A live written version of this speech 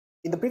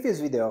In the previous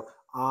video,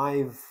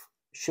 I've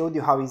showed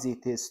you how easy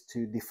it is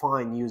to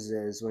define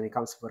users when it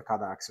comes to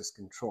Verkada access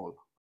control.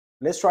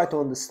 Let's try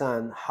to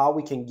understand how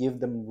we can give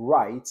them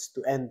rights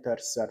to enter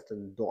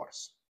certain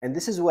doors. And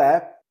this is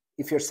where,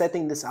 if you're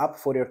setting this up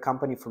for your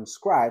company from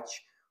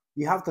scratch,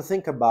 you have to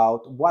think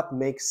about what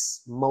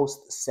makes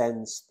most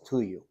sense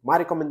to you. My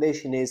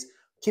recommendation is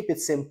keep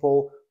it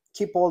simple,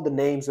 keep all the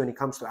names when it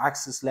comes to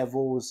access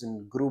levels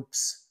and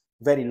groups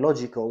very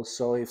logical.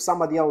 So if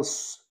somebody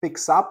else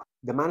picks up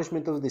the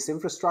management of this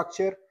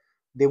infrastructure,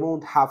 they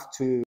won't have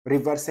to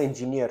reverse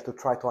engineer to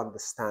try to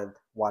understand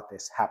what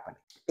is happening.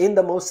 In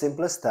the most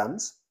simplest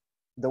terms,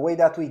 the way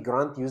that we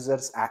grant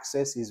users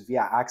access is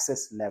via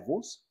access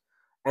levels.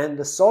 And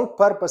the sole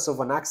purpose of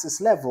an access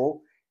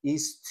level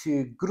is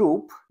to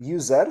group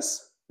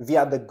users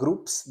via the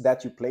groups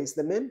that you place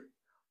them in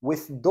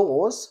with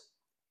doors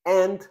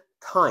and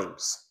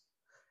times.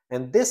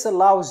 And this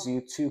allows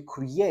you to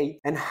create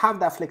and have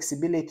that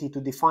flexibility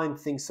to define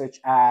things such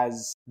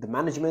as the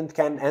management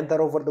can enter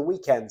over the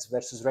weekends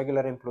versus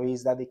regular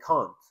employees that they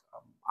can't.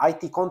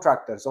 IT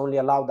contractors only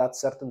allowed at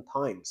certain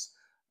times.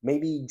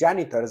 Maybe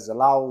janitors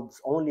allowed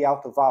only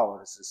out of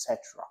hours,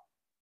 etc.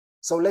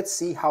 So let's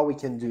see how we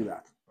can do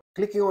that.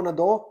 Clicking on a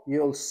door,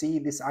 you'll see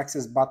this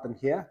access button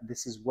here.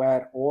 This is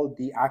where all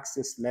the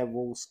access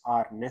levels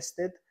are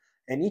nested.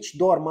 And each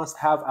door must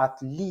have at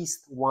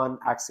least one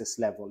access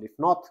level. If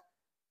not,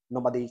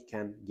 nobody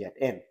can get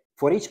in.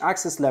 For each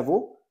access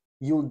level,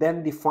 you'll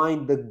then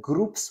define the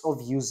groups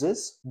of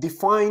users,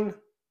 define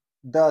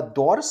the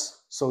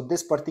doors. So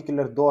this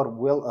particular door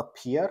will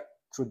appear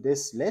through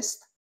this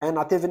list. And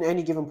at even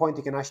any given point,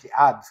 you can actually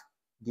add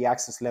the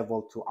access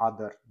level to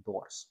other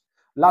doors.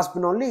 Last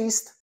but not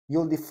least,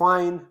 you'll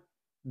define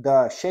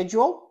the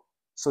schedule.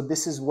 So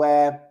this is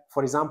where,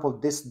 for example,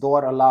 this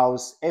door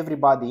allows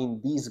everybody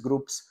in these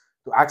groups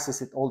to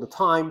access it all the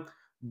time.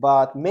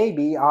 But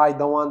maybe I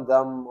don't want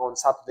them on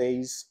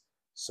Saturdays,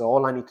 so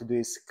all I need to do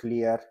is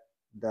clear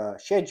the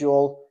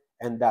schedule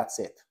and that's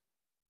it.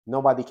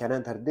 Nobody can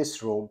enter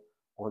this room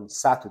on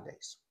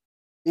Saturdays.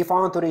 If I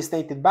want to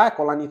restate it back,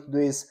 all I need to do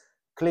is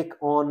click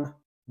on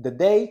the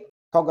day,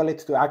 toggle it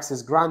to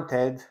access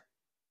granted,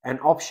 and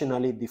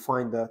optionally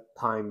define the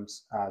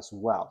times as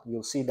well.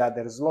 You'll see that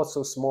there's lots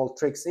of small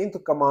tricks into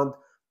command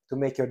to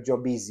make your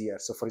job easier.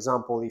 So for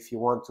example, if you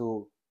want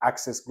to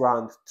access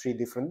grant 3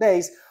 different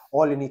days,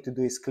 all you need to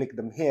do is click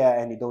them here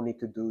and you don't need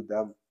to do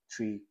them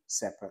 3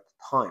 separate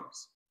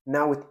times.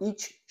 Now with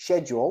each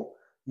schedule,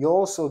 you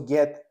also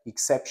get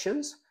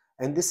exceptions.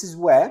 And this is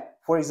where,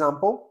 for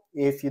example,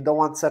 if you don't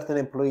want certain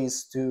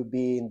employees to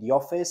be in the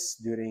office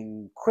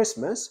during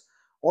Christmas,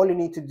 all you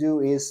need to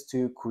do is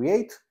to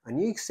create a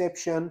new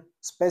exception,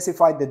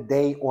 specify the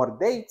day or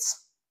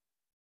dates,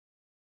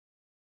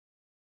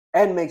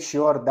 and make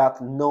sure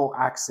that no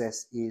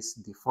access is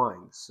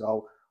defined.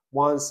 So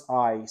once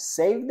I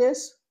save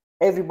this,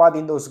 everybody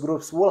in those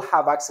groups will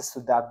have access to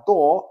that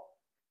door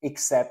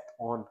except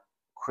on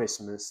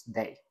Christmas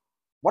Day.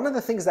 One of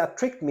the things that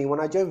tricked me when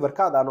I joined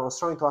Verkada and I was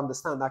trying to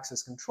understand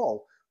access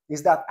control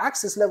is that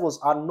access levels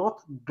are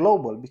not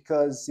global,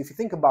 because if you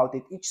think about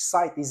it, each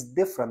site is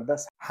different,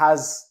 thus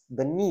has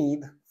the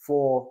need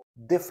for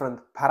different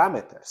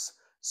parameters.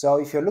 So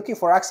if you're looking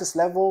for access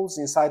levels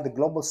inside the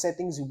global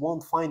settings, you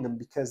won't find them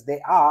because they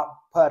are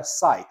per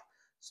site.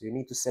 So you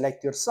need to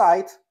select your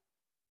site,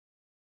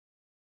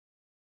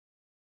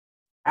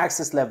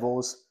 access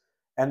levels,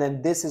 and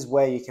then this is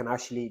where you can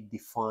actually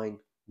define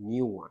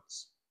new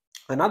ones.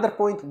 Another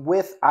point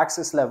with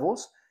access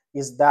levels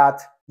is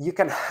that you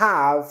can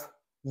have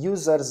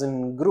users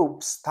in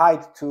groups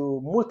tied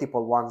to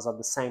multiple ones at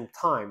the same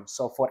time.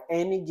 So for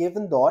any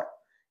given door,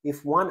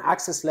 if one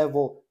access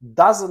level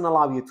doesn't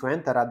allow you to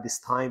enter at this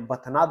time,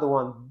 but another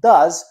one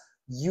does,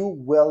 you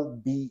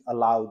will be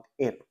allowed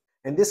in.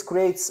 And this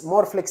creates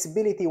more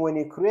flexibility when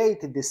you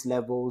create these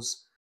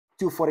levels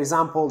to, for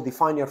example,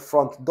 define your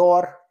front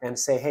door and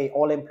say, hey,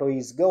 all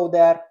employees go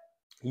there.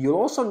 You'll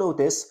also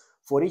notice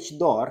for each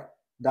door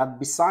that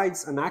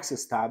besides an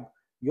access tab,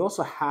 you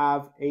also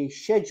have a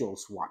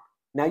schedules one.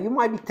 Now you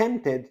might be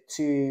tempted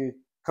to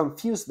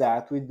confuse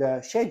that with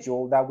the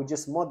schedule that we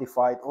just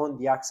modified on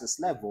the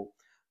access level.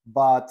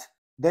 But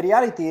the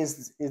reality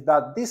is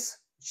that this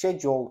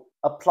schedule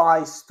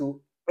applies to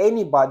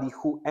anybody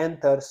who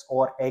enters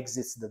or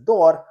exits the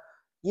door,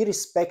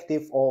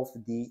 irrespective of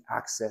the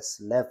access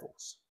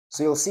levels.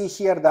 So you'll see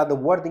here that the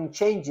wording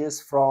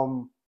changes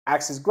from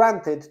access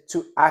granted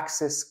to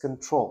access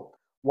controlled.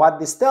 What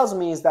this tells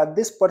me is that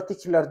this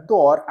particular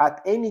door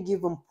at any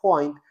given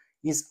point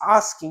is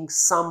asking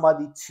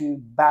somebody to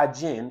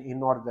badge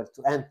in order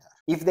to enter.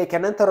 If they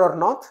can enter or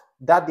not,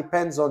 that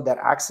depends on their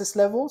access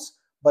levels.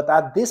 But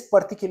at this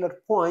particular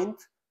point,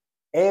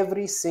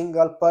 every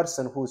single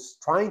person who's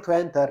trying to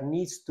enter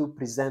needs to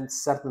present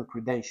certain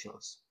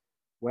credentials.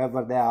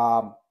 Whether they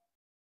are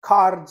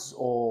cards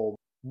or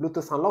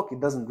Bluetooth unlock,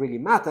 it doesn't really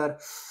matter.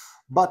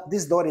 But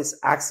this door is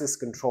access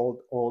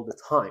controlled all the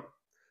time.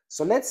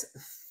 So let's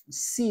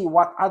see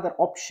what other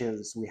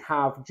options we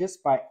have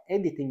just by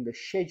editing the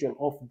schedule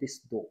of this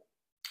door.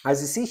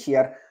 As you see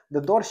here,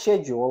 the door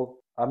schedule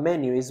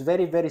menu is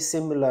very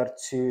similar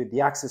to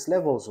the access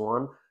levels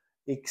one,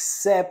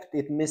 except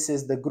it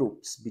misses the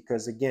groups,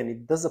 because again,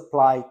 it does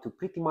apply to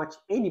pretty much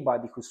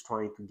anybody who's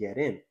trying to get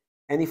in.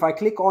 And if I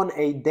click on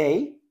a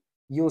day,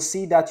 you'll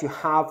see that you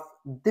have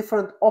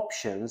different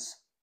options,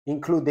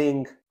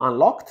 including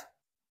unlocked.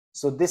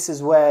 So this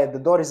is where the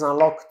door is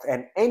unlocked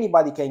and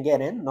anybody can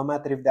get in, no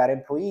matter if they're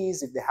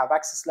employees, if they have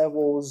access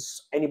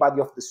levels,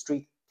 anybody off the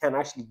street can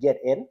actually get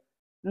in.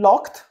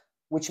 Locked,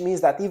 which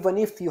means that even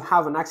if you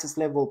have an access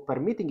level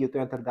permitting you to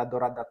enter that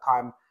door at that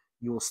time,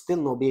 you will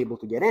still not be able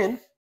to get in.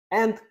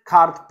 And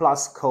card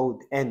plus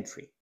code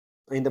entry.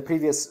 In the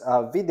previous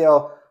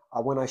video,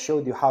 when I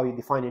showed you how you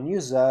define a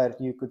user,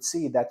 you could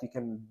see that you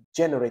can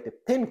generate a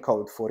PIN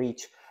code for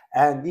each.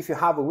 And if you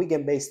have a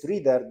Wigan-based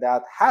reader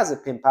that has a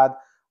PIN pad,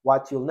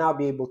 what you'll now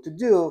be able to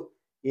do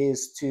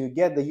is to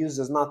get the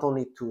users not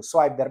only to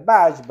swipe their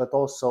badge, but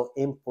also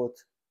input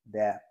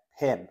their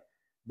PIN,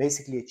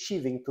 basically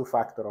achieving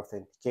two-factor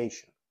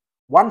authentication.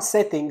 One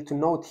setting to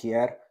note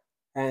here,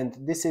 and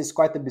this is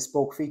quite a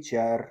bespoke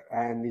feature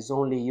and is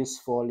only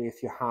useful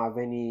if you have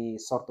any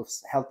sort of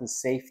health and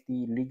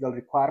safety legal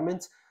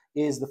requirements,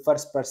 is the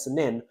first person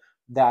in,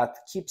 that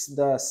keeps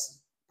the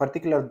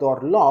particular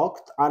door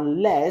locked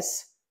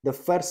unless the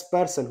first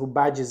person who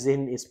badges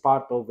in is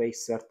part of a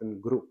certain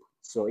group.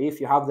 So if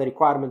you have the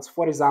requirements,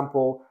 for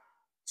example,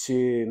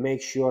 to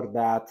make sure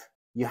that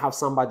you have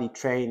somebody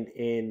trained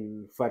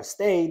in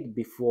first aid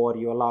before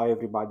you allow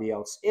everybody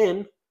else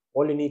in,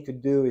 all you need to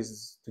do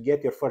is to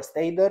get your first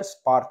aiders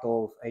part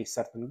of a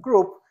certain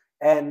group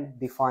and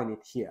define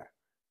it here.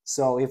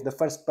 So if the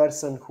first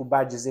person who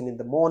badges in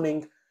the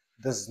morning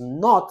does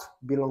not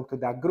belong to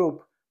that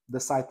group, the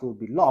site will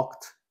be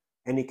locked,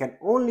 and it can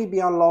only be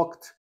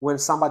unlocked when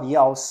somebody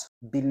else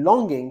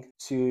belonging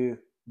to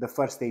the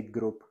first aid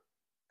group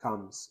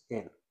comes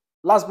in.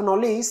 Last but not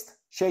least,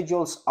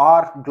 schedules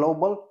are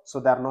global, so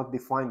they're not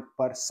defined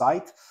per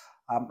site.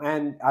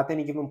 And at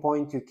any given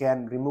point, you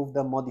can remove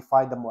them,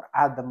 modify them, or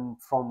add them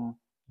from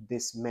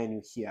this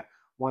menu here.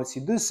 Once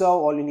you do so,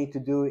 all you need to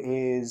do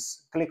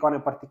is click on a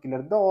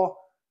particular door,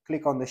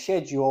 click on the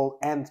schedule,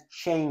 and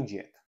change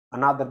it.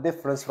 Another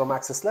difference from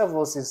access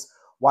levels is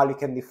while you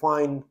can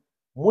define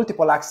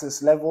multiple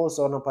access levels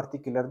on a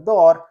particular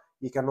door,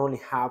 you can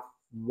only have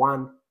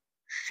one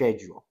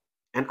schedule.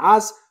 And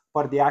as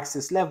per the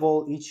access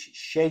level, each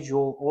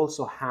schedule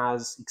also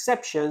has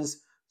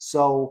exceptions.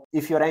 So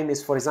if your aim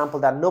is, for example,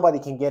 that nobody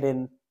can get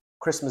in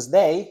Christmas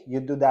Day, you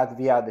do that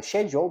via the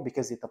schedule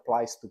because it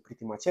applies to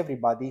pretty much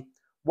everybody.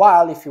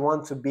 While if you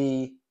want to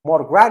be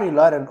more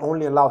granular and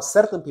only allow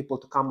certain people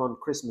to come on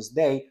Christmas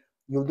Day,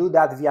 you'll do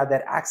that via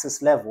their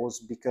access levels,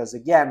 because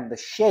again, the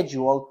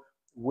schedule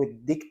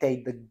would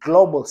dictate the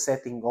global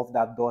setting of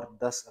that door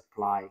does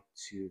apply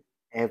to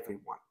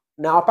everyone.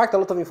 Now, I packed a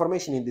lot of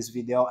information in this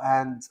video,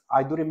 and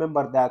I do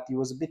remember that it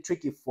was a bit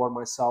tricky for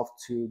myself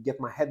to get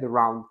my head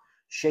around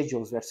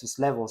schedules versus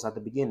levels at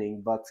the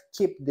beginning, but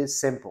keep this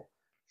simple.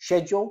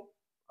 Schedule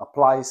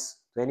applies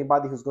to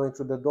anybody who's going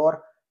through the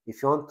door.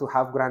 If you want to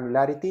have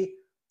granularity,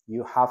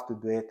 you have to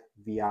do it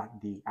via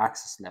the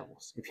access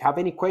levels. If you have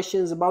any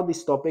questions about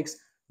these topics,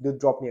 do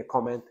drop me a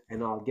comment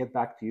and I'll get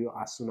back to you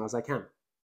as soon as I can.